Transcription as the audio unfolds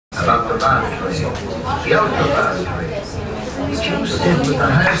about the violet ray, the ultraviolet ray, which you said was the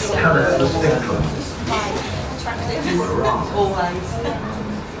highest color of the spectrum. You were wrong.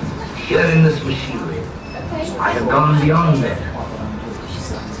 Here in this machinery, I have gone beyond that.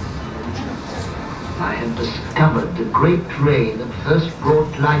 I have discovered the great ray that first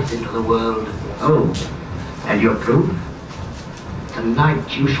brought life into the world. Oh, and your proof?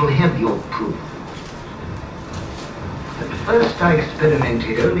 Tonight you shall have your proof. At first I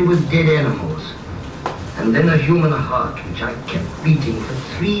experimented only with dead animals, and then a human heart which I kept beating for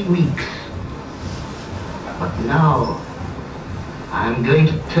 3 weeks. But now, I am going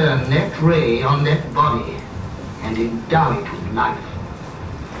to turn that ray on that body and endow it with life.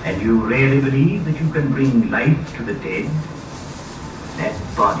 And you really believe that you can bring life to the dead? That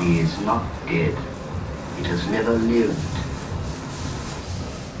body is not dead. It has never lived.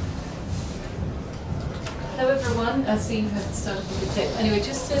 Hello everyone, I see you haven't started with the tape. Anyway,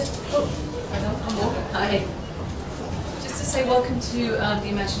 just to, hi. Just to say welcome to the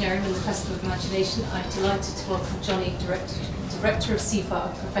Imaginarium and the Festival of Imagination. I'm delighted to welcome Johnny, Director of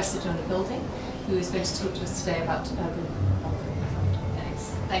CFAR, Professor Johnny Golding, who is going to talk to us today about urban. Thanks.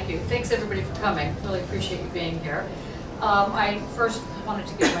 Thank you. Thanks everybody for coming. Really appreciate you being here. I first wanted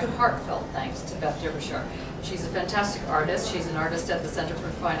to give my heartfelt thanks to Beth Derbyshire. She's a fantastic artist. She's an artist at the Center for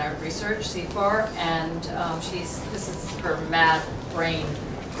Fine Art Research, CFAR, and this is her mad brain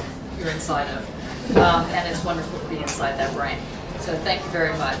you're inside of. And it's wonderful to be inside that brain. So thank you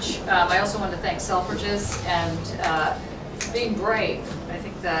very much. I also want to thank Selfridges and being brave. I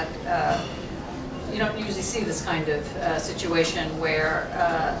think that you don't usually see this kind of situation where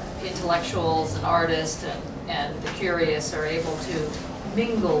intellectuals and artists and the curious are able to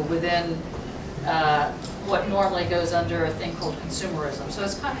mingle within what normally goes under a thing called consumerism. So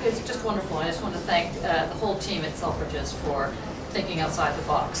it's just wonderful. I just want to thank the whole team at Selfridges for thinking outside the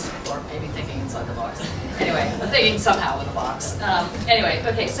box, or maybe thinking inside the box. Anyway, thinking somehow in the box. Anyway,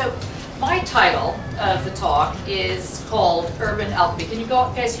 okay, so my title of the talk is called Urban Alchemy. Can you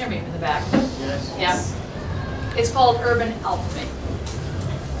guys hear me in the back? Yes. Yeah? It's called Urban Alchemy.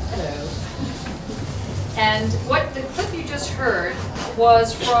 Hello. And what the clip you just heard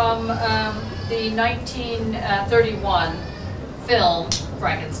was from the 1931 film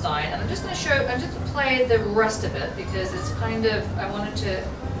Frankenstein, and I'm just going to play the rest of it because it's kind of, I wanted to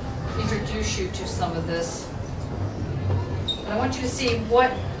introduce you to some of this. And I want you to see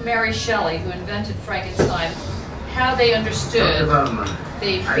what Mary Shelley, who invented Frankenstein, how they understood the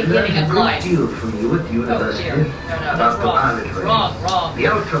beginning of life. I learned a great deal from you at the university about the violet ray, wrong. The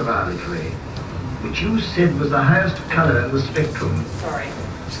ultraviolet ray, which you said was the highest color in the spectrum. Sorry.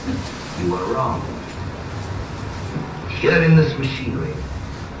 You were wrong. Here in this machinery,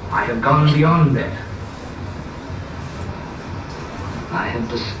 I have gone beyond that. I have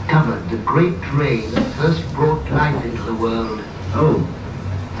discovered the great ray that first brought life into the world. Oh,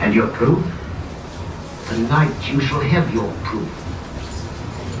 and your proof? Tonight you shall have your proof.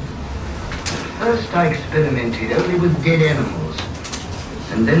 At first I experimented only with dead animals,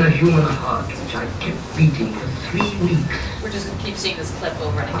 and then a human heart which I kept beating for 3 weeks. We're just going to keep seeing this clip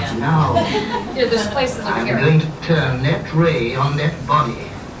over and again. Now, there's places over I'm here. going to turn that ray on that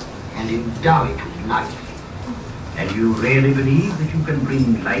body and endow it with life. And you really believe that you can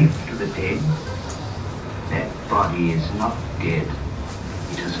bring life to the dead? That body is not dead.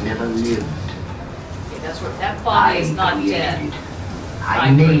 It has never lived. Okay, that's what, that body is not dead.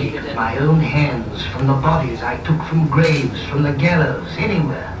 I made it with my own hands from the bodies I took from graves, from the gallows,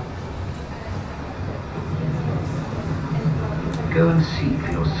 anywhere. Go and see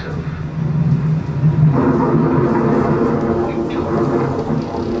for yourself.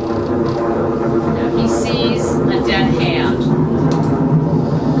 Now he sees a dead hand.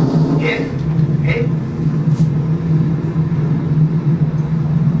 Yes? Hey?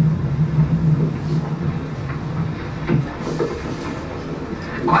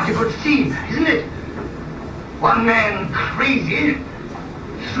 Quite a good scene, isn't it? One man crazy,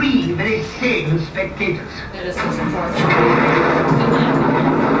 3 very sane spectators. It is important.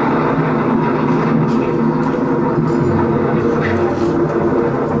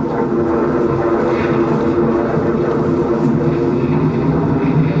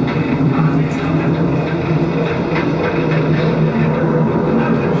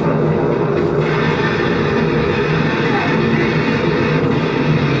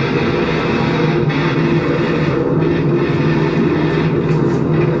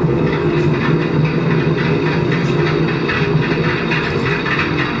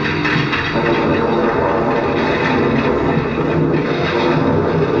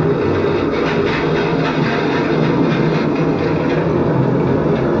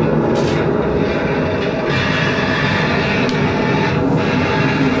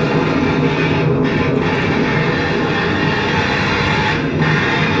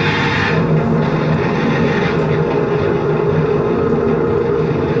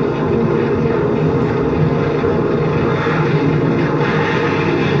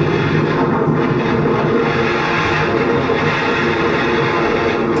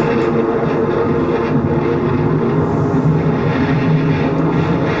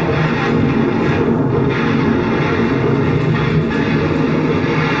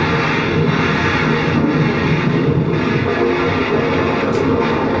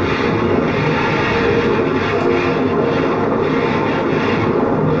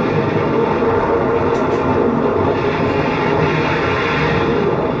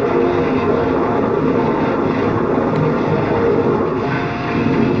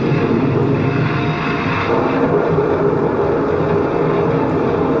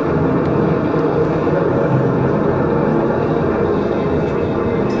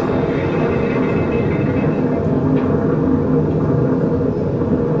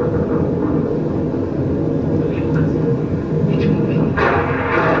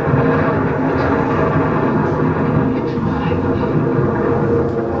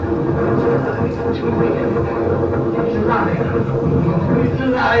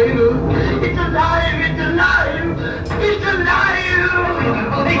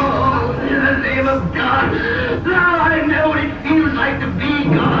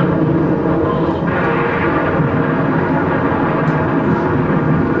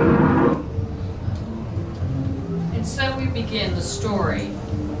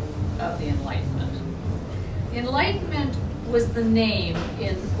 of the Enlightenment. The Enlightenment was the name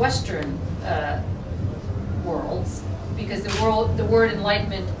in Western worlds, because the word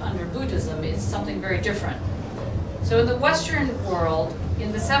enlightenment under Buddhism is something very different. So in the Western world,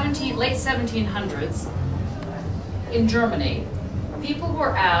 in the late 1700s, in Germany, people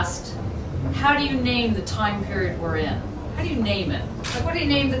were asked, how do you name the time period we're in? How do you name it? Like, what do you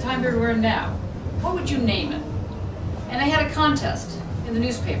name the time period we're in now? What would you name it? And they had a contest in the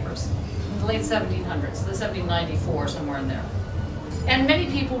newspapers in the late 1700s, the 1794, somewhere in there. And many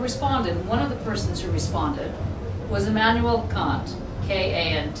people responded. One of the persons who responded was Immanuel Kant,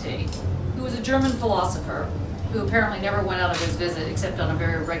 K-A-N-T, who was a German philosopher who apparently never went out of his visit except on a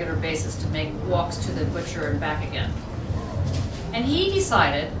very regular basis to make walks to the butcher and back again. And he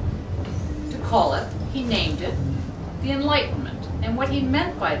decided to call it, he named it, the Enlightenment. And what he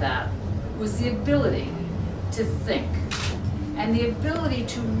meant by that was the ability to think and the ability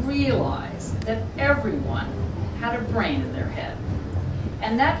to realize that everyone had a brain in their head.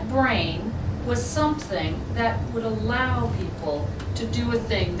 And that brain was something that would allow people to do a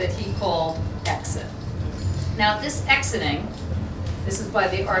thing that he called exit. Now this exiting, this is by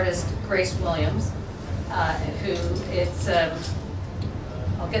the artist Grace Williams, who it's,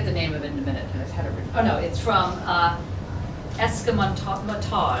 I'll get the name of it in a minute. Oh no, it's from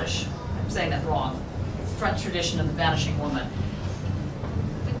Escamotage. I'm saying that wrong. It's the French tradition of the vanishing woman.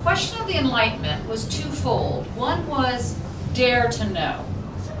 The question of the Enlightenment was twofold. One was dare to know.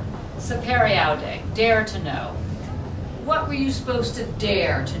 Sapere aude, dare to know. What were you supposed to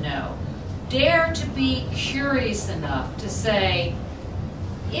dare to know? Dare to be curious enough to say,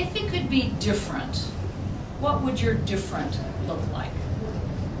 if it could be different, what would your different look like?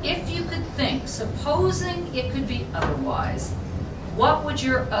 If you could think, supposing it could be otherwise, what would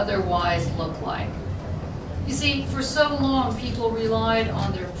your otherwise look like? You see, for so long, people relied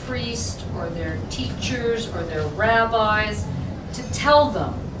on their priest or their teachers or their rabbis to tell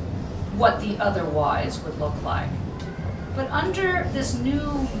them what the otherwise would look like. But under this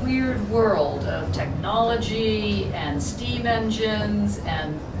new weird world of technology and steam engines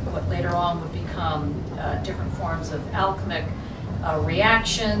and what later on would become different forms of alchemic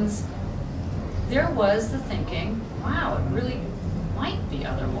reactions, there was the thinking, wow, it really might be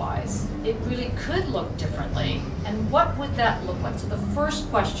otherwise. It really could look differently. And what would that look like? So the first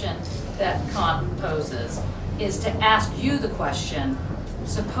question that Kant poses is to ask you the question,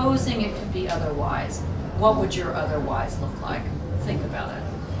 supposing it could be otherwise, what would your otherwise look like? Think about it.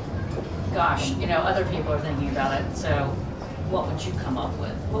 Gosh, you know, other people are thinking about it, so what would you come up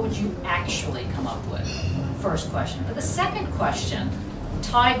with? What would you actually come up with? First question. But the second question,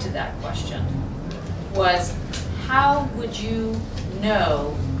 tied to that question, was how would you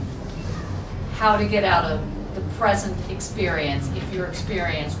know how to get out of the present experience if your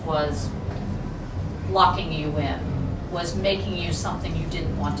experience was locking you in, was making you something you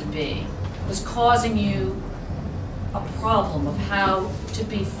didn't want to be, was causing you a problem of how to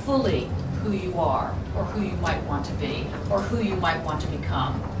be fully who you are, or who you might want to be, or who you might want to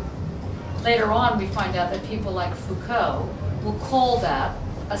become. Later on, we find out that people like Foucault will call that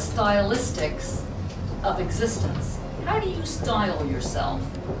a stylistics of existence. How do you style yourself?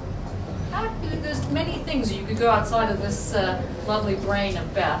 There's many things. You could go outside of this lovely brain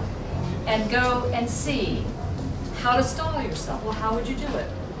of Beth and go and see how to style yourself. Well, how would you do it?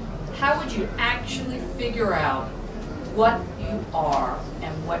 How would you actually figure out what you are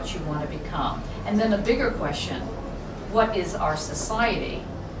and what you want to become? And then a bigger question, what is our society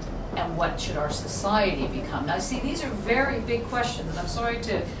and what should our society become? Now see, these are very big questions, and I'm sorry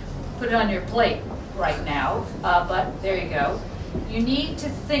to put it on your plate right now, but there you go. You need to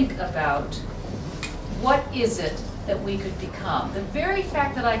think about what is it that we could become. The very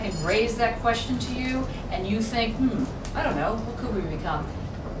fact that I can raise that question to you and you think, I don't know, what could we become,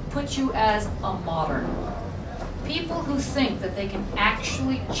 puts you as a modern. People who think that they can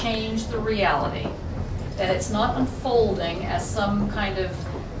actually change the reality, that it's not unfolding as some kind of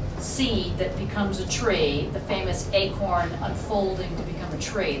seed that becomes a tree, the famous acorn unfolding to become a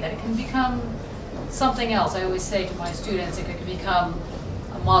tree, that it can become something else. I always say to my students, it could become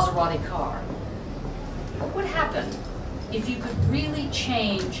a Maserati car. What would happen if you could really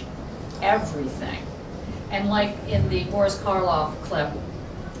change everything? And like in the Boris Karloff clip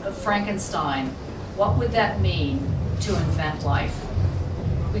of Frankenstein, what would that mean to invent life?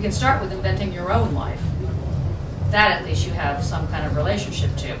 We can start with inventing your own life. That at least you have some kind of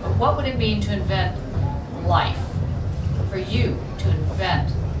relationship to. But what would it mean to invent life? For you to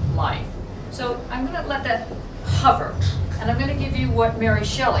invent life. So I'm going to let that hover, and I'm going to give you what Mary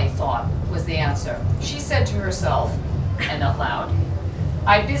Shelley thought was the answer. She said to herself, and out loud,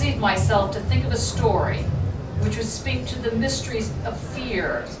 I busied myself to think of a story which would speak to the mysteries of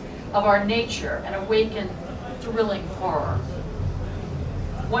fears of our nature and awaken thrilling horror.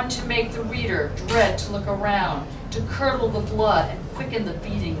 One to make the reader dread to look around, to curdle the blood and quicken the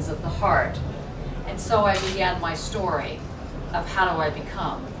beatings of the heart. And so I began my story of how do I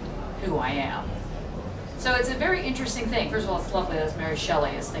become who I am. So it's a very interesting thing. First of all, it's lovely that Mary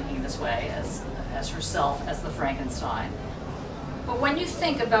Shelley is thinking this way as herself, as the Frankenstein. But when you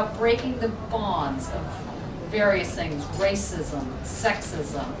think about breaking the bonds of various things, racism,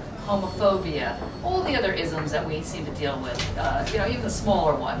 sexism, homophobia, all the other isms that we seem to deal with, you know, even the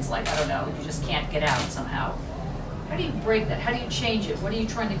smaller ones, like, I don't know, you just can't get out somehow. How do you break that? How do you change it? What are you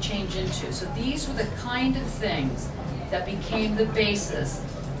trying to change into? So these were the kind of things that became the basis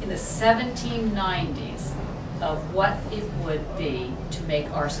in the 1790s of what it would be to make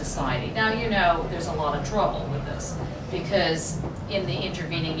our society. Now, you know, there's a lot of trouble with this, because in the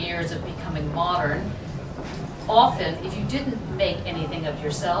intervening years of becoming modern, often, if you didn't make anything of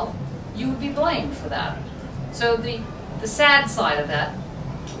yourself, you would be blamed for that. So the sad side of that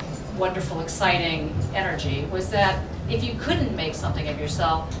wonderful, exciting energy was that if you couldn't make something of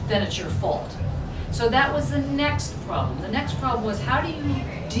yourself, then it's your fault. So that was the next problem. The next problem was, how do you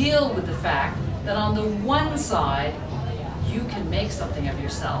deal with the fact that on the one side, you can make something of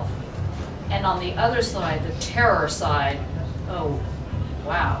yourself, and on the other side, the terror side, oh,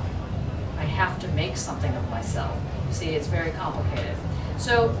 wow, I have to make something of myself. You see, it's very complicated.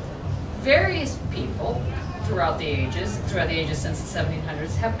 So various people throughout the ages since the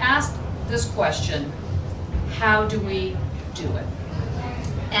 1700s, have asked this question, how do we do it?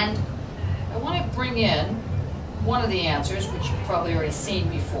 And I want to bring in one of the answers, which you've probably already seen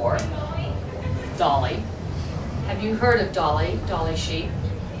before, Dolly. Have you heard of Dolly, Dolly sheep?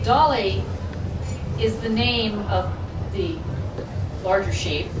 Dolly is the name of the larger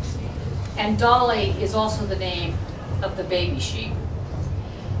sheep, and Dolly is also the name of the baby sheep.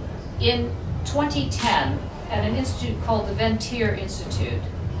 In 2010, at an institute called the Ventier Institute,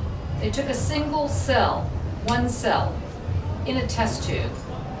 they took a single cell, one cell, in a test tube,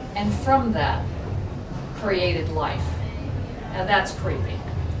 and from that created life. Now that's creepy.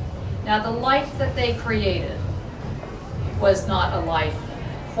 Now the life that they created was not a life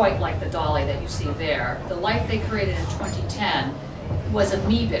quite like the Dolly that you see there. The life they created in 2010 was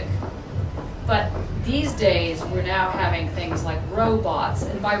amoebic. But these days, we're now having things like robots.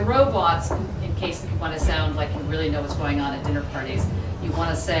 And by robots, in case you want to sound like you really know what's going on at dinner parties, you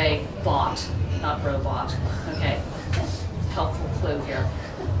want to say bot, not robot, okay? Helpful clue here.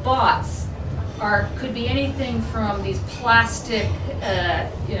 Bots could be anything from these plastic,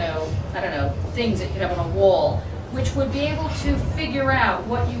 you know, I don't know, things that you could have on a wall, which would be able to figure out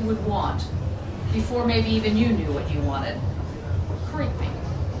what you would want before maybe even you knew what you wanted. Creepy.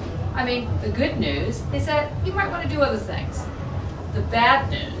 I mean, the good news is that you might want to do other things. The bad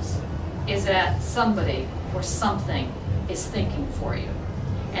news is that somebody or something is thinking for you.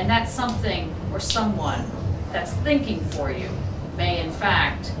 And that something or someone that's thinking for you may, in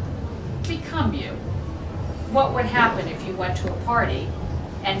fact, become you. What would happen if you went to a party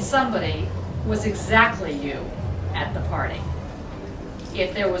and somebody was exactly you at the party?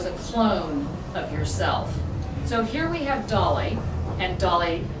 If there was a clone of yourself. So here we have Dolly, and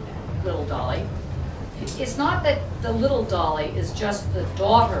Dolly, little Dolly. It's not that the little Dolly is just the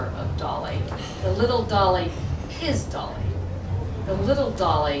daughter of Dolly. The little Dolly is Dolly. The little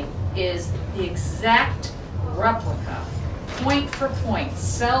Dolly is the exact replica, point for point,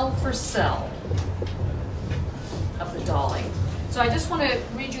 cell for cell, of the Dolly. So I just want to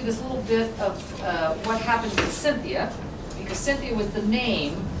read you this little bit of what happened with Cynthia, because Cynthia was the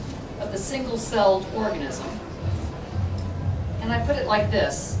name of the single-celled organism. And I put it like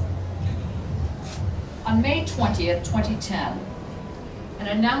this. On May 20th, 2010, an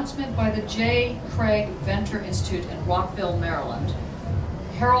announcement by the J. Craig Venter Institute in Rockville, Maryland,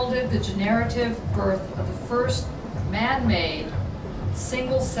 heralded the generative birth of the first man-made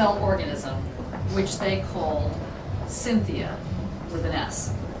single-cell organism, which they called Cynthia, with an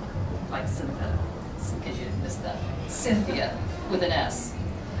S, like Cynthia, in case you didn't miss that. Cynthia, with an S.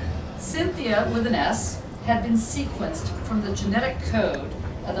 Cynthia, with an S, had been sequenced from the genetic code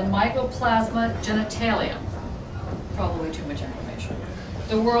of the Mycoplasma genitalium. Probably too much information.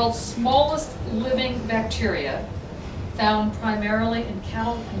 The world's smallest living bacteria, found primarily in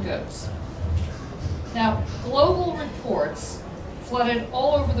cattle and goats. Now, global reports flooded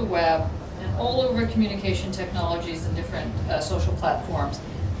all over the web and all over communication technologies and different social platforms,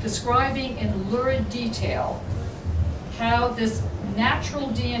 describing in lurid detail how this natural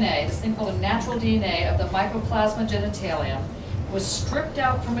DNA, this thing called a natural DNA of the Mycoplasma genitalium, was stripped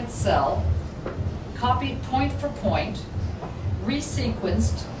out from its cell, copied point for point,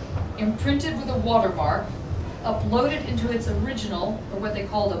 resequenced, imprinted with a watermark, uploaded into its original, or what they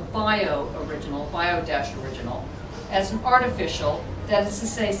called a bio-original, bio-original, as an artificial, that is to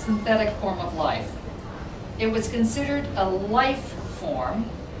say, synthetic form of life. It was considered a life form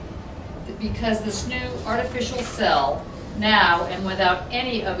because this new artificial cell, now and without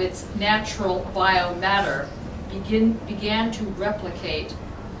any of its natural biomatter, began to replicate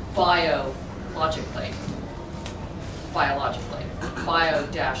biologically, bio-logically.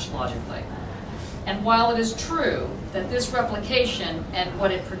 And while it is true that this replication and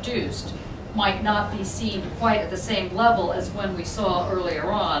what it produced might not be seen quite at the same level as when we saw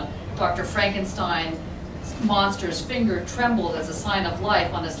earlier on, Dr. Frankenstein's monster's finger trembled as a sign of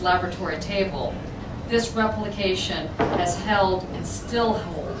life on his laboratory table, this replication has held and still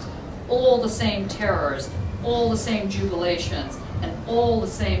holds all the same terrors, all the same jubilations, and all the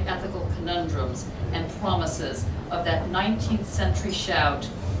same ethical conundrums and promises of that 19th century shout,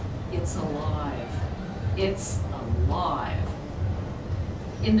 "It's alive. It's alive."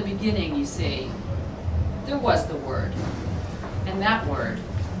 In the beginning, you see, there was the word, and that word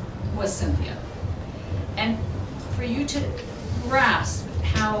was Cynthia. And for you to grasp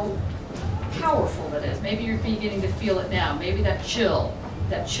how powerful that is, maybe you're beginning to feel it now, maybe that chill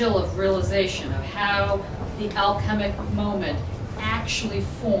of realization of how the alchemic moment actually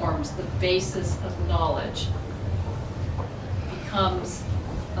forms the basis of knowledge becomes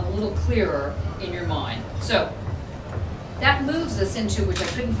a little clearer in your mind. So that moves us into, which I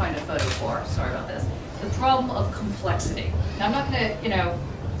couldn't find a photo for, sorry about this, the problem of complexity. Now I'm not going to,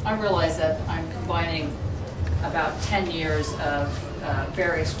 I realize that I'm combining about 10 years of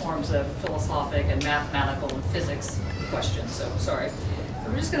various forms of philosophic and mathematical and physics questions, so sorry. So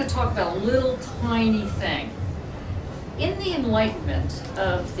we're just going to talk about a little tiny thing. In the Enlightenment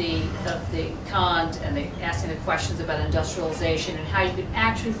of the Kant and asking the questions about industrialization and how you could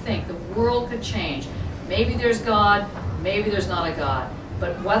actually think the world could change, maybe there's God, maybe there's not a God,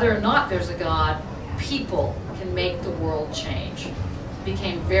 but whether or not there's a God, people can make the world change. It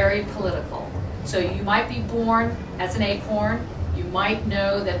became very political. So you might be born as an acorn. You might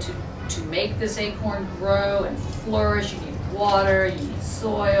know that to make this acorn grow and flourish, you need water, you need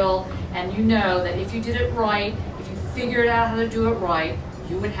soil, and you know that if you did it right, if you figured out how to do it right,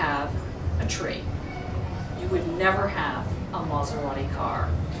 you would have a tree. You would never have a Maserati car.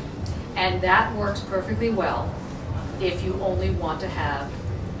 And that works perfectly well if you only want to have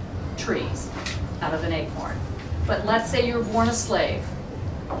trees out of an acorn. But let's say you're born a slave,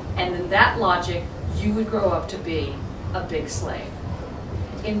 and in that logic, you would grow up to be a big slave.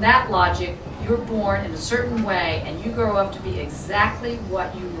 In that logic, you're born in a certain way, and you grow up to be exactly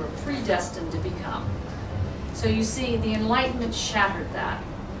what you were predestined to become. So you see, the Enlightenment shattered that.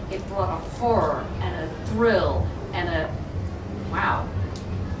 It brought a horror and a thrill and a wow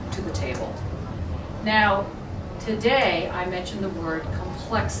to the table. Now, today I mentioned the word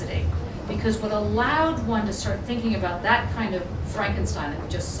complexity, because what allowed one to start thinking about that kind of Frankenstein that we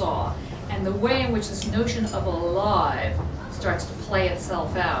just saw, and the way in which this notion of alive starts to play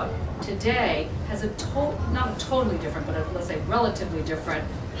itself out, today has not a totally different, but let's say relatively different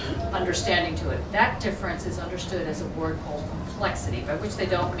understanding to it. That difference is understood as a word called complexity, by which they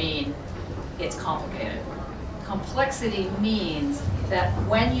don't mean it's complicated. Complexity means that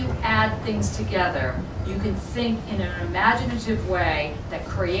when you add things together, you can think in an imaginative way that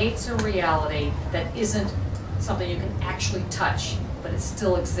creates a reality that isn't something you can actually touch, but it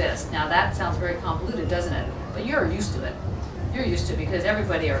still exists. Now that sounds very convoluted, doesn't it? But you're used to it. You're used to it because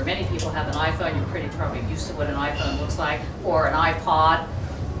everybody, or many people, have an iPhone. You're pretty probably used to what an iPhone looks like, or an iPod.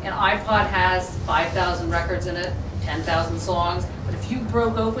 An iPod has 5,000 records in it, 10,000 songs, but if you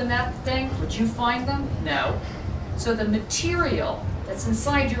broke open that thing, would you find them? No. So the material that's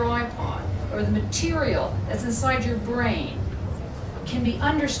inside your iPod, or the material that's inside your brain, can be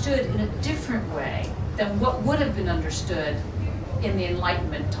understood in a different way than what would have been understood in the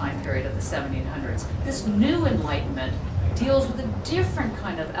Enlightenment time period of the 1700s. This new Enlightenment deals with a different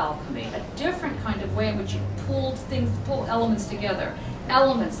kind of alchemy, a different kind of way in which you pull elements together,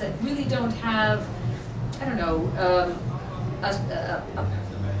 elements that really don't have, I don't know, a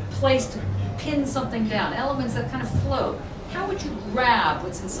place to pin something down, elements that kind of float. How would you grab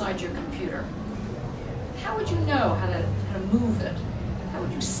what's inside your computer? How would you know how to move it? How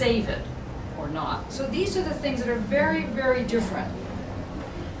would you save it or not? So these are the things that are very, very different.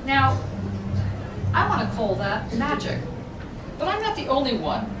 Now, I want to call that magic. But I'm not the only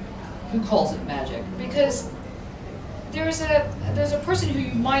one who calls it magic, because there's a person who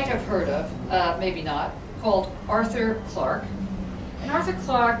you might have heard of, maybe not, called Arthur Clarke. And Arthur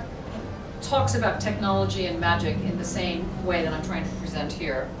Clarke talks about technology and magic in the same way that I'm trying to present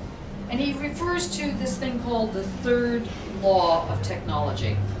here. And he refers to this thing called the third law of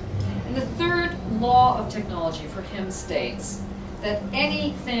technology. And the third law of technology for him states that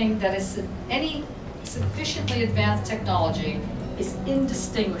anything that is any sufficiently advanced technology is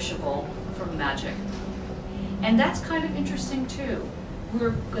indistinguishable from magic. And that's kind of interesting too.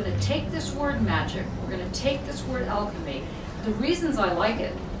 We're going to take this word magic, we're going to take this word alchemy. The reasons I like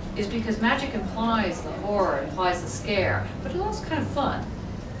it is because magic implies the horror, implies the scare, but it's also kind of fun.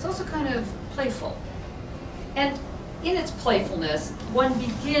 It's also kind of playful. And in its playfulness, one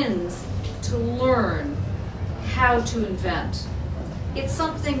begins to learn how to invent. It's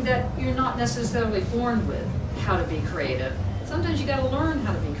something that you're not necessarily born with, how to be creative. Sometimes you got to learn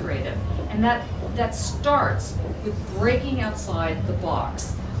how to be creative. And that starts with breaking outside the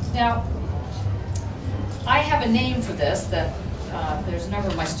box. Now, I have a name for this that there's a number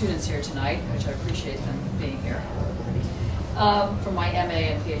of my students here tonight, which I appreciate them being here, for my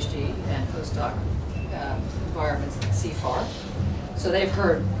MA and PhD and postdoc environments at CFAR. So they've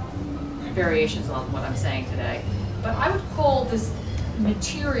heard variations on what I'm saying today. But I would call this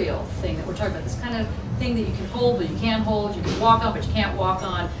material thing that we're talking about, this kind of thing that you can hold but you can't hold, you can walk on but you can't walk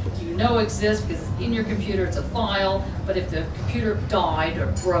on, you know exists because it's in your computer, it's a file, but if the computer died or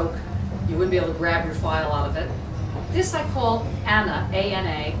broke, you wouldn't be able to grab your file out of it. This I call ANA,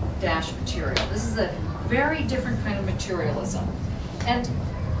 A-N-A, dash material. This is a very different kind of materialism. And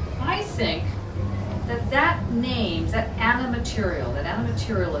I think that that names, that ANA material, that ANA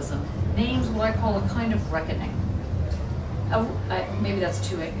materialism, names what I call a kind of reckoning. Maybe that's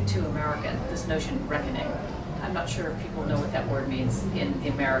too American, this notion of reckoning. I'm not sure if people know what that word means in the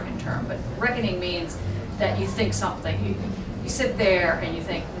American term, but reckoning means that you think something, you sit there and you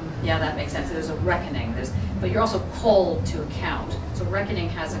think, yeah, that makes sense. There's a reckoning, but you're also called to account. So reckoning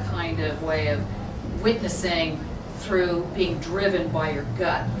has a kind of way of witnessing through being driven by your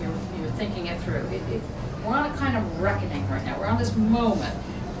gut. You're thinking it through. We're on a kind of reckoning right now. We're on this moment,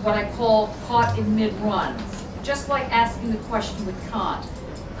 what I call caught in mid-run. Just like asking the question with Kant,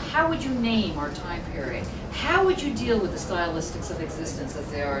 how would you name our time period? How would you deal with the stylistics of existence as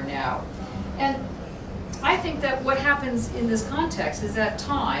they are now? And I think that what happens in this context is that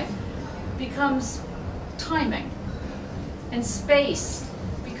time becomes timing, and space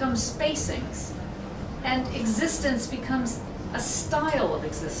becomes spacings, and existence becomes a style of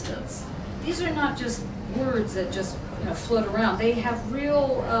existence. These are not just words that just float around. They have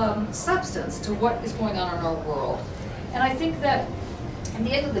real substance to what is going on in our world. And I think that at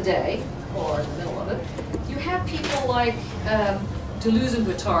the end of the day, or in the middle of it, you have people like Deleuze and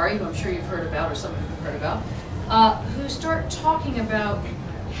Guattari, who I'm sure you've heard about, or some of you have heard about, who start talking about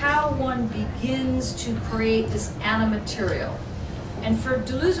how one begins to create this animaterial. And for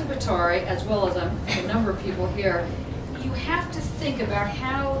Deleuze and Guattari, as well as a number of people here, you have to think about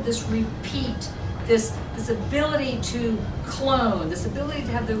how this repeat, this ability to clone, this ability to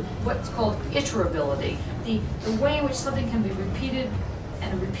have what's called iterability, the way in which something can be repeated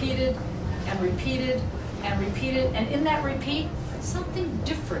and repeated and repeated and repeated, and in that repeat, something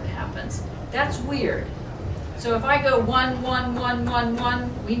different happens. That's weird. So if I go 1, 1, 1, 1,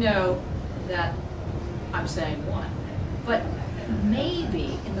 1, we know that I'm saying 1. But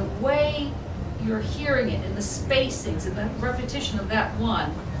maybe in the way you're hearing it, in the spacings, in the repetition of that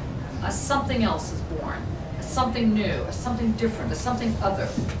 1, something else is born, something new, something different, something other.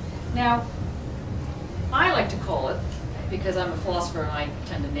 Now, I like to call it, because I'm a philosopher and I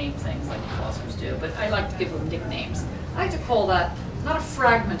tend to name things like philosophers do, but I like to give them nicknames. I like to call that not a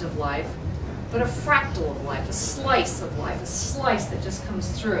fragment of life, but a fractal of life, a slice of life, a slice that just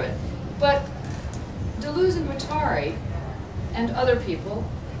comes through it. But Deleuze and Guattari and other people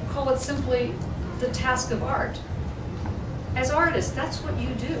call it simply the task of art. As artists, that's what you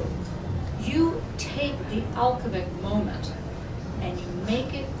do. You take the alchemic moment and you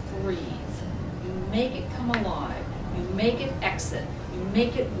make it breathe. You make it come alive. You make it exit. You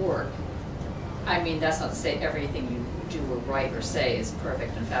make it work. I mean, that's not to say everything you do or write or say is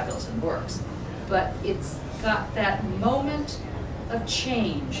perfect and fabulous and works, but it's got that moment of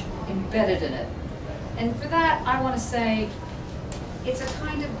change embedded in it. And for that, I want to say it's a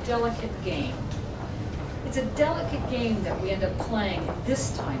kind of delicate game. It's a delicate game that we end up playing in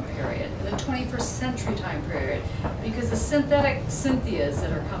this time period, in the 21st century time period, because the synthetic Cynthias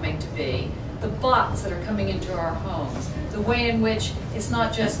that are coming to be, the bots that are coming into our homes, the way in which it's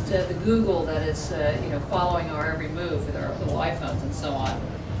not just the Google that is following our every move with our little iPhones and so on.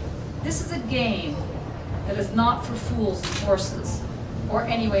 This is a game that is not for fools and horses, or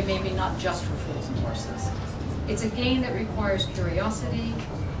anyway, maybe not just for fools and horses. It's a game that requires curiosity,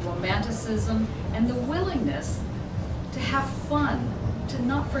 romanticism, and the willingness to have fun, to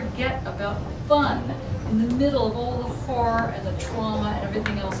not forget about fun in the middle of all the horror and the trauma and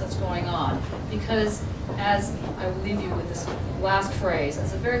everything else that's going on. Because, as I will leave you with this last phrase,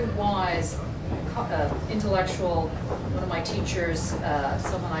 as a very wise intellectual, one of my teachers,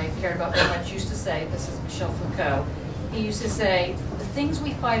 someone I cared about very much, used to say, this is Michel Foucault, he used to say, the things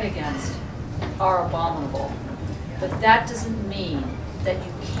we fight against are abominable, but that doesn't mean that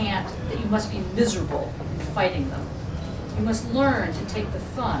you must be miserable in fighting them. You must learn to take the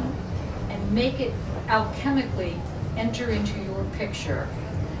fun and make it alchemically enter into your picture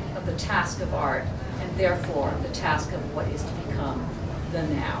of the task of art, and therefore the task of what is to become the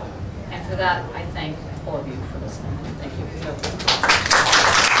now. And for that, I thank all of you for listening. Thank you. Oh,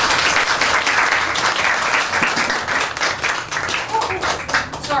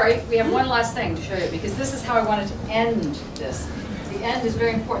 sorry, we have one last thing to show you, because this is how I wanted to end this. The end is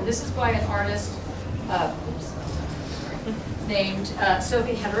very important. This is by an artist named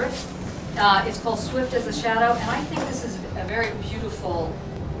Sophie Hederick. It's called Swift as a Shadow, and I think this is a very beautiful,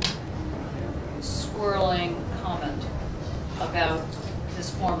 swirling comment about this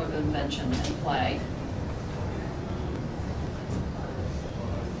form of invention and play.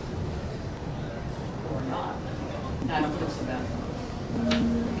 Or not. No, I don't think so bad.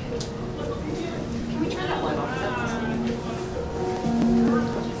 Can we turn that light off? Is that possible?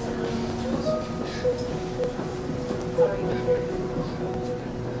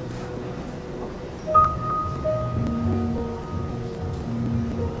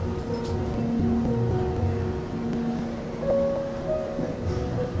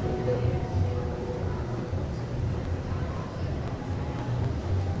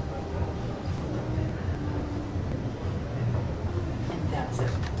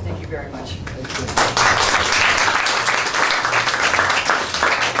 Very much.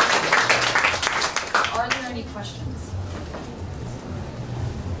 Are there any questions?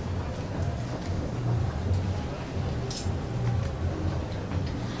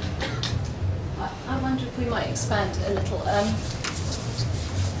 I wonder if we might expand a little.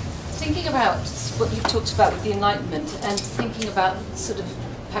 Thinking about what you've talked about with the Enlightenment, and thinking about sort of,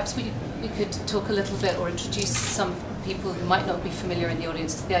 perhaps we could talk a little bit or introduce some people who might not be familiar in the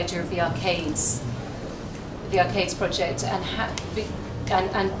audience to the idea of the arcades project, and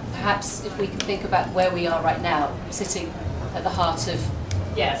perhaps if we can think about where we are right now, sitting at the heart of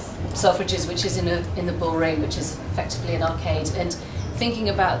Selfridges, which is in the Bull Ring, which is effectively an arcade, and thinking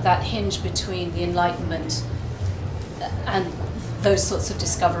about that hinge between the Enlightenment and those sorts of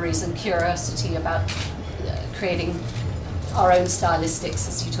discoveries and curiosity about creating our own stylistics,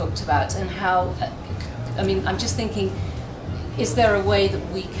 as you talked about, and how. I mean, I'm just thinking, is there a way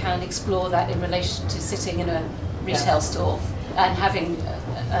that we can explore that in relation to sitting in a retail store and having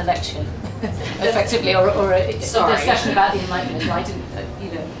a lecture, effectively, or a discussion about the Enlightenment? I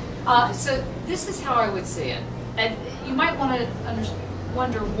didn't, So this is how I would see it. And you might want to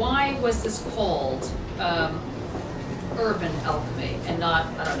wonder, why was this called urban alchemy and not,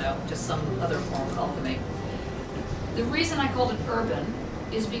 I don't know, just some other form of alchemy? The reason I called it urban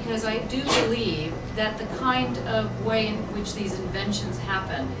is because I do believe that the kind of way in which these inventions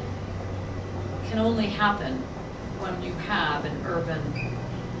happen can only happen when you have an urban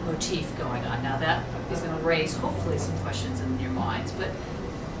motif going on. Now that is going to raise hopefully some questions in your minds, but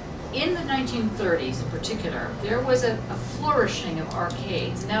in the 1930s in particular, there was a flourishing of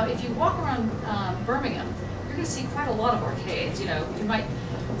arcades. Now if you walk around Birmingham, you're going to see quite a lot of arcades. You know, you might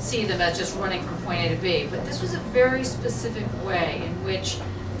see them as just running from point A to B, but this was a very specific way in which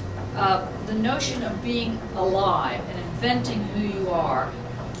the notion of being alive and inventing who you are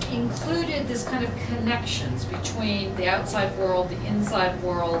included this kind of connections between the outside world, the inside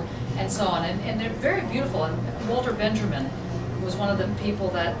world, and so on. And they're very beautiful. And Walter Benjamin was one of the people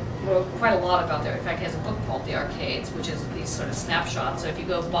that wrote quite a lot about there. In fact, he has a book called The Arcades, which is these sort of snapshots. So if you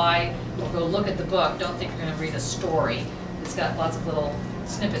go buy or go look at the book, don't think you're going to read a story. It's got lots of little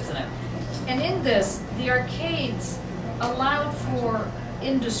snippets in it. And in this, the arcades allowed for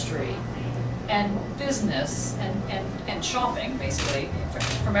industry and business and shopping, basically,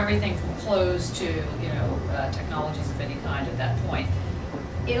 from everything from clothes to technologies of any kind at that point.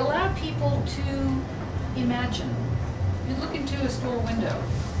 It allowed people to imagine. You'd look into a store window.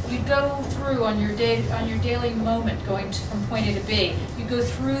 You'd go through on your daily moment, going from point A to B. You'd go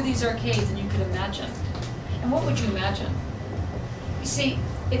through these arcades and you could imagine. And what would you imagine? You see,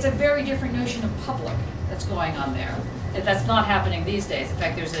 it's a very different notion of public that's going on there. That's not happening these days. In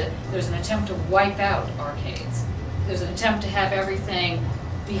fact, there's an attempt to wipe out arcades. There's an attempt to have everything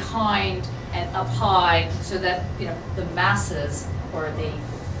behind and up high, so that, you know, the masses or the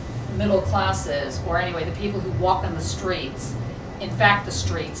middle classes, or anyway, the people who walk on the streets, in fact the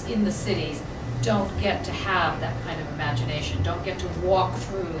streets in the cities, don't get to have that kind of imagination, don't get to walk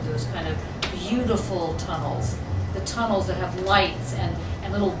through those kind of beautiful tunnels, the tunnels that have lights and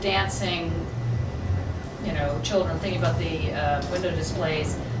little dancing, you know, children. Thinking about the window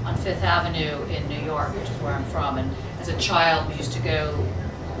displays on Fifth Avenue in New York, which is where I'm from, and as a child we used to go,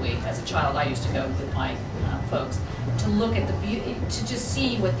 I used to go with my folks to look at the beauty, to just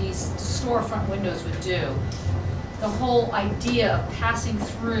see what these storefront windows would do. The whole idea of passing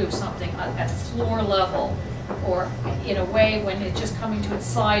through something at floor level, or in a way when it's just coming to it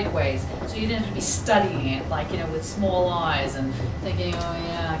sideways, so you didn't have to be studying it, like, you know, with small eyes and thinking, oh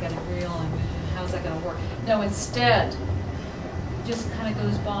yeah, I got to reel, and how's that going to work? No, instead, it just kind of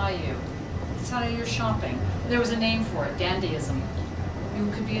goes by you. It's how you're shopping. There was a name for it, dandyism. You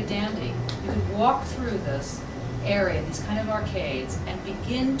could be a dandy. You could walk through this area, these kind of arcades, and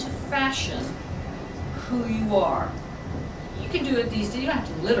begin to fashion who you are. You can do it these days. You don't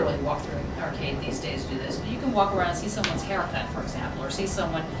have to literally walk through an arcade these days to do this, but you can walk around and see someone's haircut, for example, or see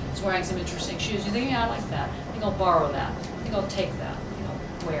someone who's wearing some interesting shoes. You think, yeah, I like that. I think I'll borrow that. I think I'll take that. I think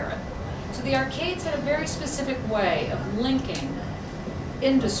I'll wear it. So the arcades had a very specific way of linking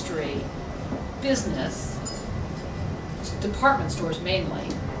industry, business, department stores mainly,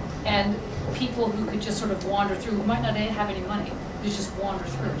 and people who could just sort of wander through, who might not have any money. They just wander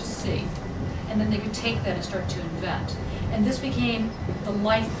through, just see. And then they could take that and start to invent. And this became the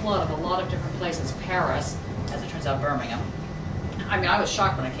lifeblood of a lot of different places. Paris, as it turns out, Birmingham. I mean, I was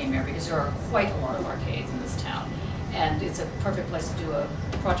shocked when I came here because there are quite a lot of arcades in this town. And it's a perfect place to do a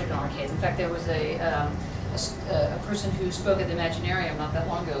project on arcades. In fact, there was a person who spoke at the Imaginarium not that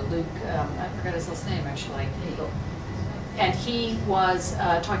long ago, Luke, I forgot his last name actually. And he was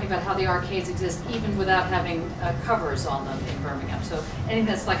talking about how the arcades exist even without having covers on them in Birmingham. So anything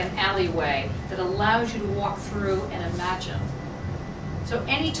that's like an alleyway that allows you to walk through and imagine. So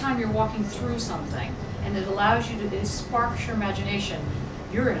anytime you're walking through something and it allows you to, it sparks your imagination,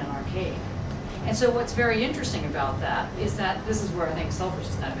 you're in an arcade. And so what's very interesting about that is that this is where I think Selfridges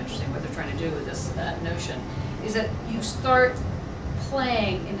is kind of interesting, what they're trying to do with this notion, is that you start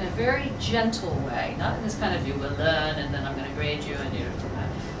playing in a very gentle way, not in this kind of you will learn and then I'm going to grade you and you know,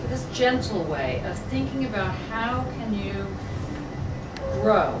 but this gentle way of thinking about how can you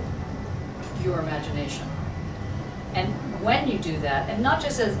grow your imagination. And when you do that, and not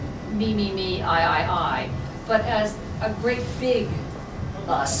just as me, I, but as a great big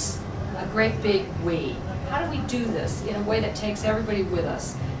us, a great big we. How do we do this in a way that takes everybody with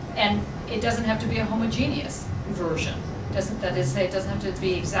us? And it doesn't have to be a homogeneous version. That is, it doesn't have to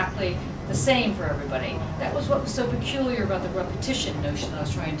be exactly the same for everybody. That was what was so peculiar about the repetition notion that I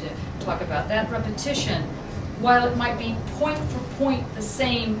was trying to talk about. That repetition, while it might be point for point the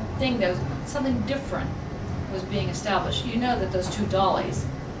same thing, there was something different was being established. You know that those two dollies,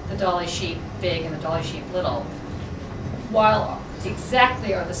 the dolly sheep big and the dolly sheep little, while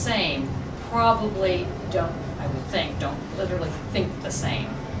exactly are the same, probably don't, I would think, don't literally think the same.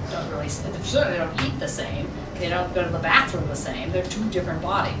 Don't really, certainly they don't eat the same. They don't go to the bathroom the same. They're two different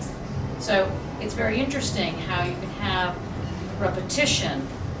bodies. So it's very interesting how you can have repetition,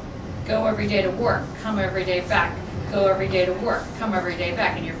 go every day to work, come every day back, go every day to work, come every day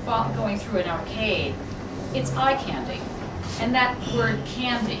back, and you're going through an arcade. It's eye candy. And that word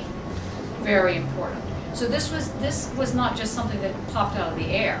candy, very important. So this was not just something that popped out of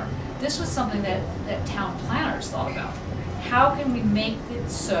the air. This was something that town planners thought about. How can we make it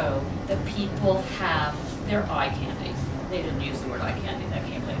so that people have their eye candy? They didn't use the word eye candy, that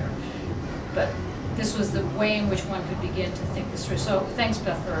came later. But this was the way in which one could begin to think this through. So thanks,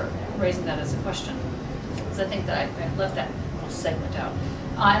 Beth, for raising that as a question. Because I think that I left that little segment out.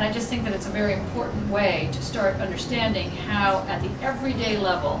 And I just think that it's a very important way to start understanding how, at the everyday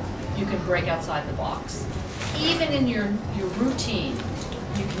level, you can break outside the box. Even in your routine,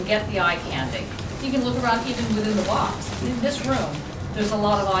 you can get the eye candy. You can look around even within the box. In this room, there's a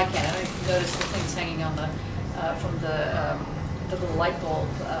lot of eye candy. I don't know if you notice the things hanging on the from the little light bulb.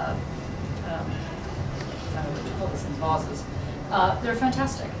 I don't know what you call this in vases. They're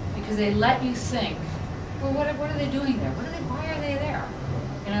fantastic because they let you think. Well, what are they doing there? Why are they there?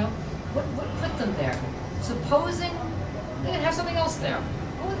 You know, what put them there? Supposing they could have something else there.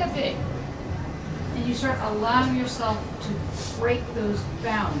 What would that be? And you start allowing yourself to break those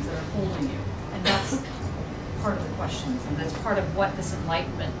bounds that are holding you. And that's part of the questions, and that's part of what this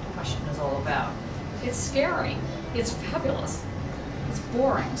enlightenment question is all about. It's scary. It's fabulous. It's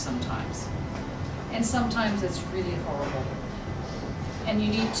boring sometimes. And sometimes it's really horrible. And you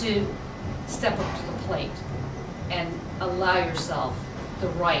need to step up to the plate and allow yourself the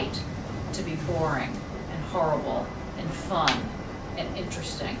right to be boring and horrible and fun and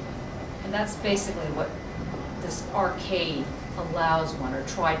interesting. And that's basically what this arcade allows one, or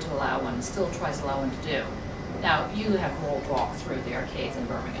tried to allow one, and still tries to allow one to do. Now, you have walked through the arcades in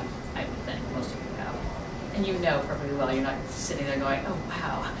Birmingham, I would think, most of you have. And you know perfectly well, you're not sitting there going, oh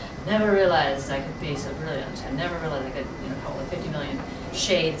wow, never realized I could be so brilliant. I never realized I could, you know, call it 50 million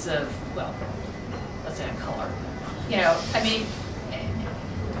shades of, well, let's say a color. You know, I mean,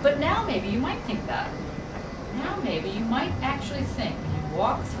 but now maybe you might think that. Now maybe you might actually think, when you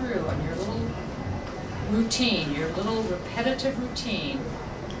walk through on your little routine, your little repetitive routine,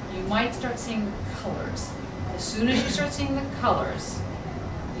 you might start seeing the colors. As soon as you start seeing the colors,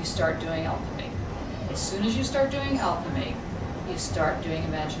 you start doing alchemy. As soon as you start doing alchemy, you start doing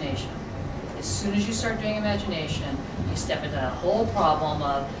imagination. As soon as you start doing imagination, you step into that whole problem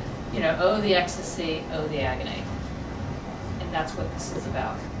of, you know, oh, the ecstasy, oh, the agony. And that's what this is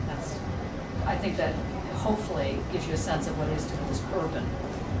about. That's, I think that hopefully gives you a sense of what it is to be this urban.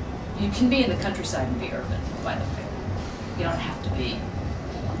 You can be in the countryside and be urban, by the way. You don't have to be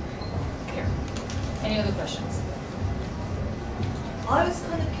here. Any other questions? I was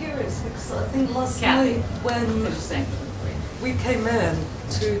kind of curious because I think last Kathy, night when interesting. we came in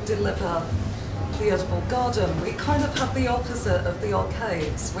to deliver the edible garden, we kind of had the opposite of the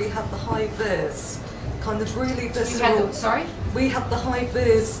arcades. We had the high vis, kind of really visceral. You had the, sorry? We had the high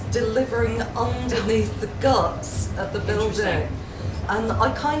vis delivering underneath the guts of the building. And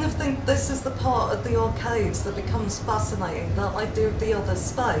I kind of think this is the part of the arcades that becomes fascinating, that idea of the other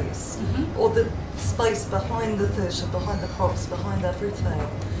space, or the space behind the theatre, behind the props, behind everything.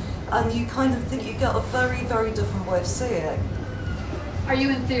 And you kind of think you get a very, very different way of seeing. Are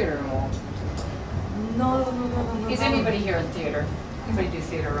you in theatre at all? No. Is anybody here in theatre? Anybody do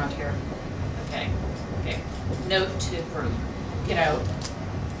theatre around here? Okay. Okay. Note to group. You know,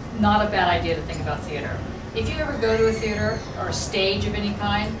 not a bad idea to think about theatre. If you ever go to a theater or a stage of any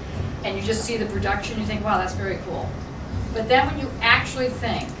kind, and you just see the production, you think, wow, that's very cool. But then when you actually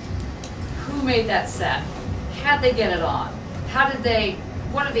think, who made that set? How'd they get it on? How did they,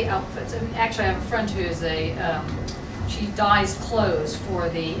 what are the outfits? I mean, actually, I have a friend who's she dyes clothes for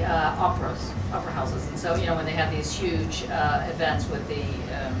the opera houses. And so, you know, when they have these huge events with the,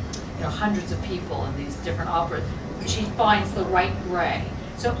 you know, hundreds of people in these different operas, she finds the right gray.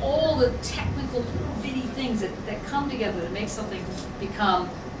 So all the technical bitty things that come together to make something become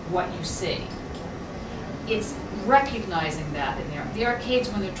what you see. It's recognizing that in the arcades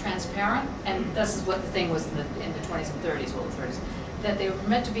when they're transparent, and this is what the thing was in the 20s and 30s, well, the 30s, that they were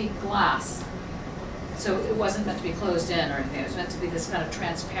meant to be glass. So it wasn't meant to be closed in or anything. It was meant to be this kind of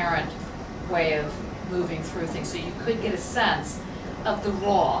transparent way of moving through things. So you could get a sense of the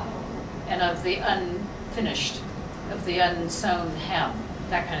raw and of the unfinished, of the unsewn hem.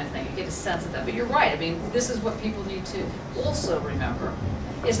 That kind of thing. You get a sense of that. But you're right. I mean, this is what people need to also remember.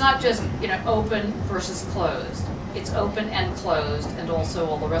 It's not just, you know, open versus closed. It's open and closed, and also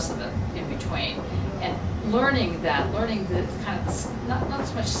all the rest of it in between. And learning that, learning the kind of not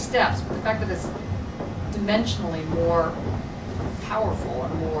so much steps, but the fact that it's dimensionally more powerful, or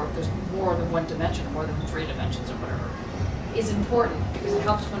more, there's more than one dimension, or more than 3 dimensions, or whatever, is important because it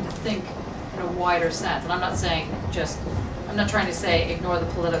helps one to think in a wider sense. And I'm not saying just. I'm not trying to say ignore the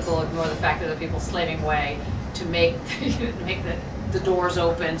political, ignore the fact that there are people slaving away to make the doors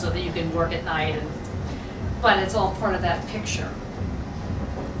open so that you can work at night, but it's all part of that picture.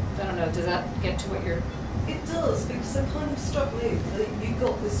 I don't know, does that get to what you're... It does, because it kind of struck me that you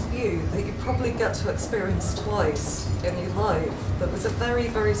got this view that you probably get to experience twice in your life. That was a very,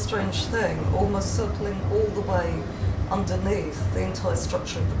 very strange thing, almost circling all the way underneath the entire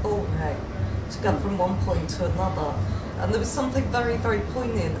structure of the ball ring to get from one point to another. And there was something very, very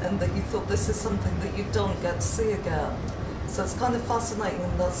poignant in that you thought this is something that you don't get to see again. So it's kind of fascinating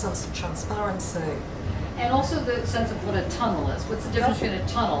in that sense of transparency. And also the sense of what a tunnel is. What's the difference between a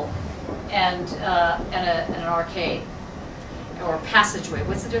tunnel and an arcade or a passageway?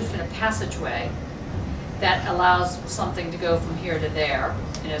 What's the difference between a passageway that allows something to go from here to there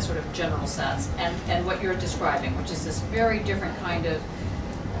in a sort of general sense, and what you're describing, which is this very different kind of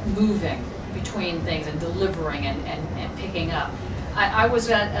moving between things and delivering and picking up. I was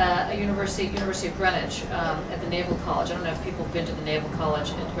at a University of Greenwich, at the Naval College. I don't know if people have been to the Naval College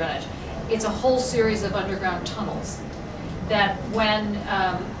in Greenwich. It's a whole series of underground tunnels that when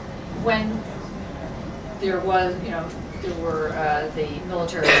there was, you know, there were the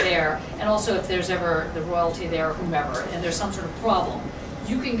military there, and also if there's ever the royalty there or whomever, and there's some sort of problem,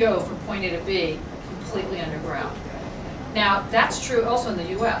 you can go from point A to B completely underground. Now, that's true also in the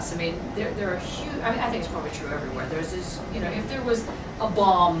U.S. I mean, there are huge, I mean, I think it's probably true everywhere. There's this, you know, if there was a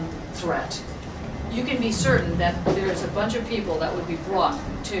bomb threat, you can be certain that there's a bunch of people that would be brought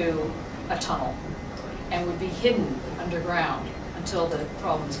to a tunnel and would be hidden underground until the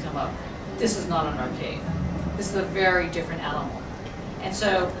problems come up. This is not an arcade. This is a very different animal. And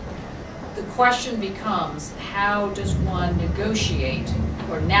so the question becomes, how does one negotiate,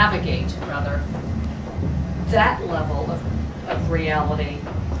 or navigate rather, that level of reality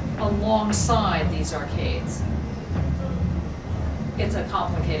alongside these arcades? It's a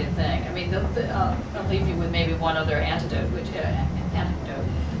complicated thing. I mean, I'll leave you with maybe one other anecdote,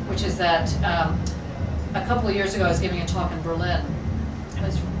 which is that a couple of years ago I was giving a talk in Berlin. It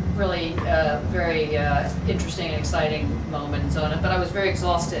was really very interesting and exciting moment, but I was very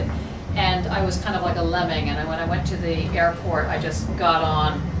exhausted. And I was kind of like a lemming, and when I went to the airport, I just got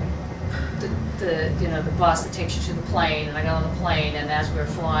on the bus that takes you to the plane, and I got on the plane, and as we were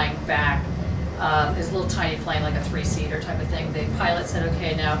flying back, this little tiny plane, like a 3-seater type of thing, the pilot said,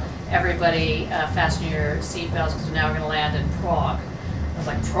 okay, now everybody fasten your seatbelts because now we're going to land in Prague. I was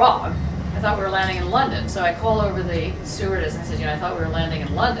like, Prague? I thought we were landing in London. So I called over the stewardess and I said, you know, I thought we were landing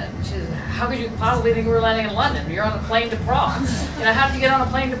in London. She said, how could you possibly think we were landing in London? You're on a plane to Prague. You know, how did you get on a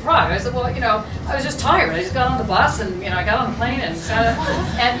plane to Prague? I said, well, you know, I was just tired. I just got on the bus and, you know, I got on the plane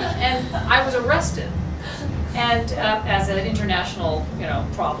and I was arrested. And as an international, you know,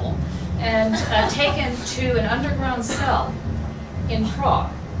 problem. And taken to an underground cell in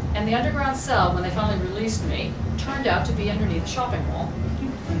Prague. And the underground cell, when they finally released me, turned out to be underneath a shopping mall.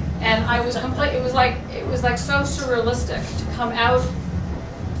 And I was it was like so surrealistic to come out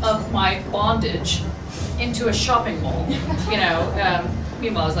of my bondage into a shopping mall. You know,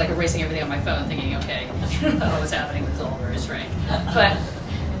 meanwhile I was like erasing everything on my phone, thinking, okay, what was happening? It's all very strange. But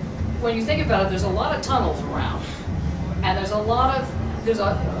when you think about it, there's a lot of tunnels around, and there's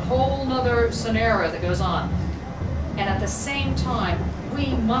a whole nother scenario that goes on. And at the same time, we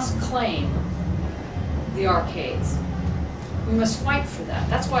must claim the arcades. We must fight for that.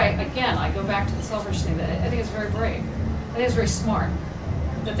 That's why, again, I go back to the Selfridges thing. That I think it's very brave. I think it's very smart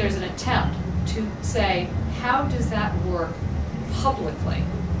that there's an attempt to say, how does that work publicly?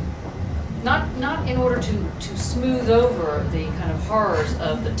 Not in order to smooth over the kind of horrors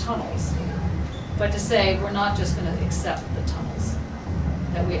of the tunnels, but to say we're not just going to accept the tunnels,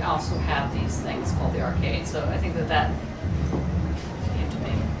 that we also have these things called the arcade. So I think that came to me.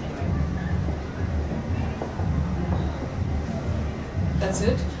 Anyway. That's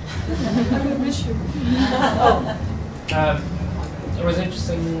it? I'm going to miss you. It was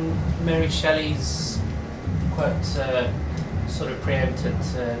interesting, Mary Shelley's quite sort of preempted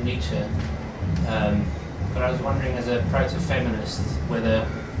Nietzsche, but I was wondering, as a proto-feminist, whether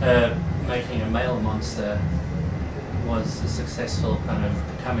making a male monster was a successful kind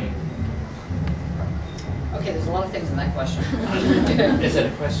of becoming. Okay, there's a lot of things in that question. Is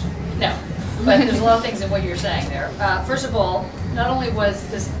it a question? No, but there's a lot of things in what you're saying there. First of all, not only was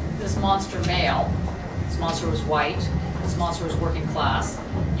this monster male, this monster was white, this monster was working class.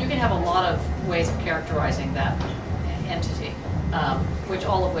 You can have a lot of ways of characterizing that entity, which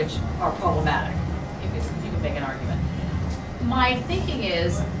all of which are problematic. You can make an argument. My thinking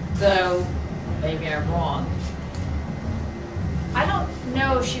is, though maybe I'm wrong, I don't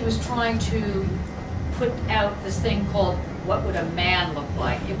know if she was trying to put out this thing called what would a man look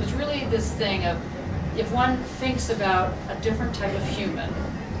like. It was really this thing of, if one thinks about a different type of human,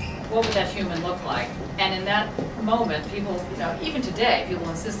 what would that human look like? And in that moment, people, you know, even today, people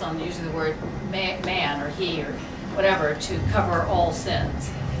insist on using the word man or he or whatever to cover all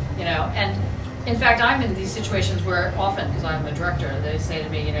sins, you know. And in fact, I'm in these situations where often, because I'm a director, they say to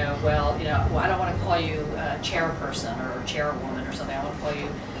me, you know, well, I don't want to call you chairperson or chairwoman or something. I want to call you,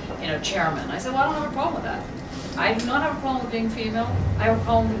 you know, chairman. I said, well, I don't have a problem with that. I do not have a problem with being female. I have a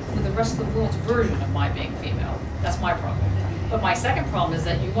problem with the rest of the world's version of my being female. That's my problem. But my second problem is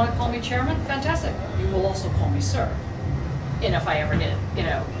that you want to call me chairman? Fantastic. You will also call me sir. And if I ever get, you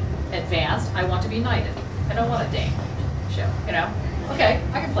know, advanced, I want to be knighted. I don't want a dame show, you know? Okay,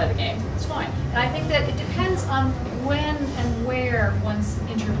 I can play the game. It's fine. And I think that it depends on when and where one's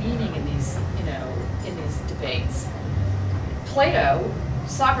intervening in these, you know, in these debates. Plato,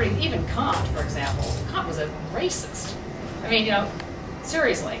 Socrates, even Kant, for example. Kant was a racist. I mean, you know,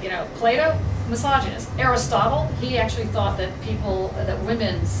 seriously, you know, Plato, misogynist. Aristotle, he actually thought that that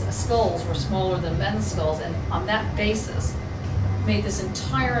women's skulls were smaller than men's skulls, and on that basis made this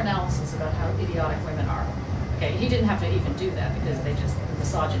entire analysis about how idiotic women are. Okay, he didn't have to even do that because the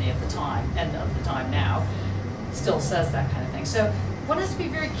misogyny of the time, and of the time now, still says that kind of thing. So one has to be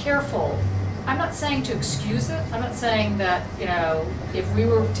very careful I'm not saying to excuse it. I'm not saying that, you know, if we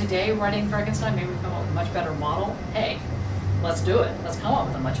were today writing Frankenstein, maybe we'd come up with a much better model. Hey, let's do it. Let's come up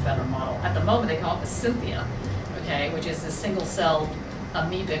with a much better model. At the moment, they come up with Cynthia, okay, which is a single-celled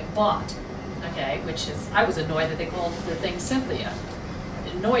amoebic bot, okay, which is, I was annoyed that they called the thing Cynthia.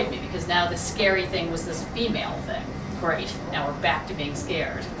 It annoyed me because now the scary thing was this female thing. Great, now we're back to being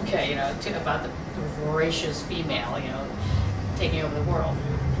scared, okay, you know, about the voracious female, you know, taking over the world.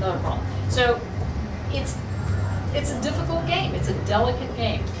 Another problem. So it's a difficult game. It's a delicate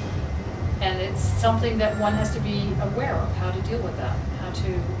game, and it's something that one has to be aware of how to deal with that. How to,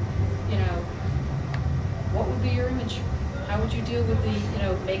 you know, what would be your image? How would you deal with the, you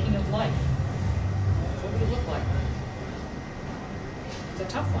know, making of life? What would it look like? It's a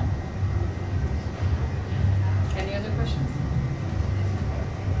tough one. Any other questions?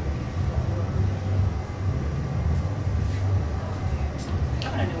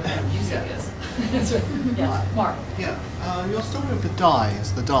 I know what that music is. Yeah, Mark. Yeah, your story of the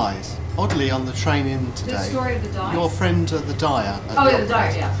dyes. Oddly, on the train in today, The story of the dyes? your friend the dyer. Oh, yeah, the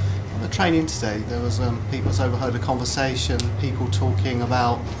dyer, yeah. On the train in today, there was people overheard a conversation, people talking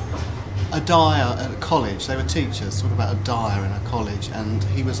about a dyer at a college. They were teachers, talking about a dyer in a college, and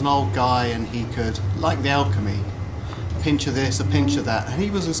he was an old guy, and he could, like the Alchemy, a pinch of this, a pinch of that, and he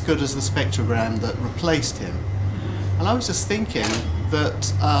was as good as the spectrogram that replaced him. And I was just thinking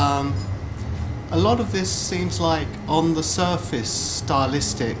that a lot of this seems like on the surface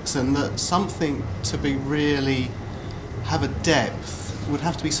stylistics, and that something to be really have a depth would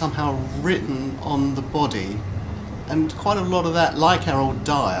have to be somehow written on the body, and quite a lot of that, like our old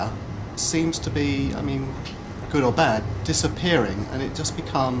dyer, seems to be, I mean, good or bad, disappearing, and it just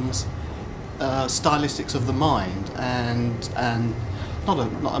becomes stylistics of the mind, and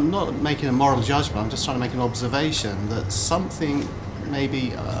I'm not making a moral judgment, I'm just trying to make an observation that something maybe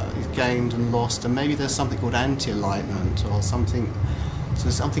is gained and lost, and maybe there's something called anti-alignment or something, so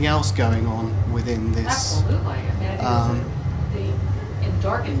there's something else going on within this. Absolutely. I mean, I think it's the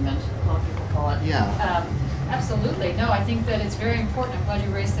endarkenment, a lot of people call it. Yeah. Absolutely. No, I think that it's very important. I'm glad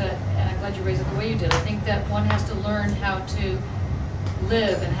you raised that, and I'm glad you raised it the way you did. I think that one has to learn how to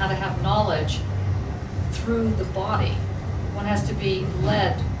live and how to have knowledge through the body. One has to be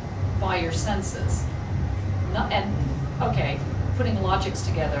led by your senses. Okay, putting logics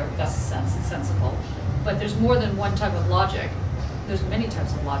together, that's sensible. But there's more than one type of logic. There's many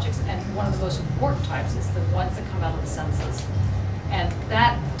types of logics, and one of the most important types is the ones that come out of the senses. And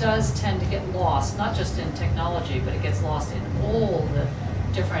that does tend to get lost, not just in technology, but it gets lost in all the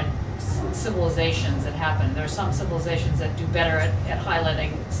different civilizations that happen. There are some civilizations that do better at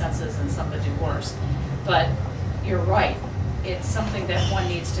highlighting senses and some that do worse. But you're right, it's something that one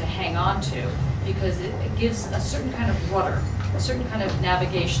needs to hang on to, because it gives a certain kind of rudder, a certain kind of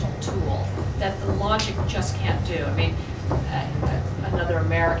navigational tool that the logic just can't do. I mean, another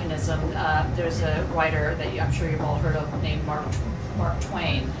Americanism, there's a writer that I'm sure you've all heard of named Mark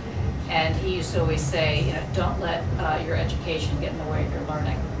Twain, and he used to always say, you know, don't let your education get in the way of your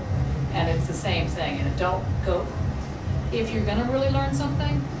learning. And it's the same thing, you know, don't go, if you're gonna really learn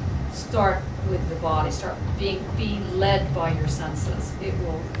something, start with the body, be led by your senses. It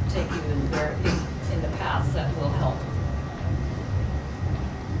will take you in the paths that will help.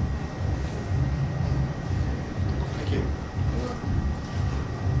 Thank you.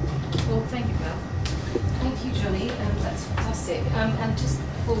 Well, thank you, Beth. Thank you, Johnny. That's fantastic. And just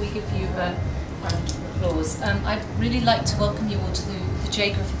before we give you a round of applause, I'd really like to welcome you all to the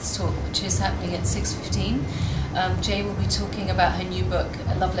Jay Griffiths talk, which is happening at 6:15. Jay will be talking about her new book,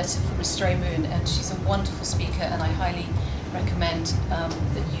 A Love Letter from a Stray Moon, and she's a wonderful speaker, and I highly recommend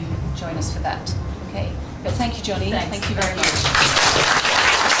that you join us for that. Okay, but thank you, Johnny. Thanks. Thank you very much.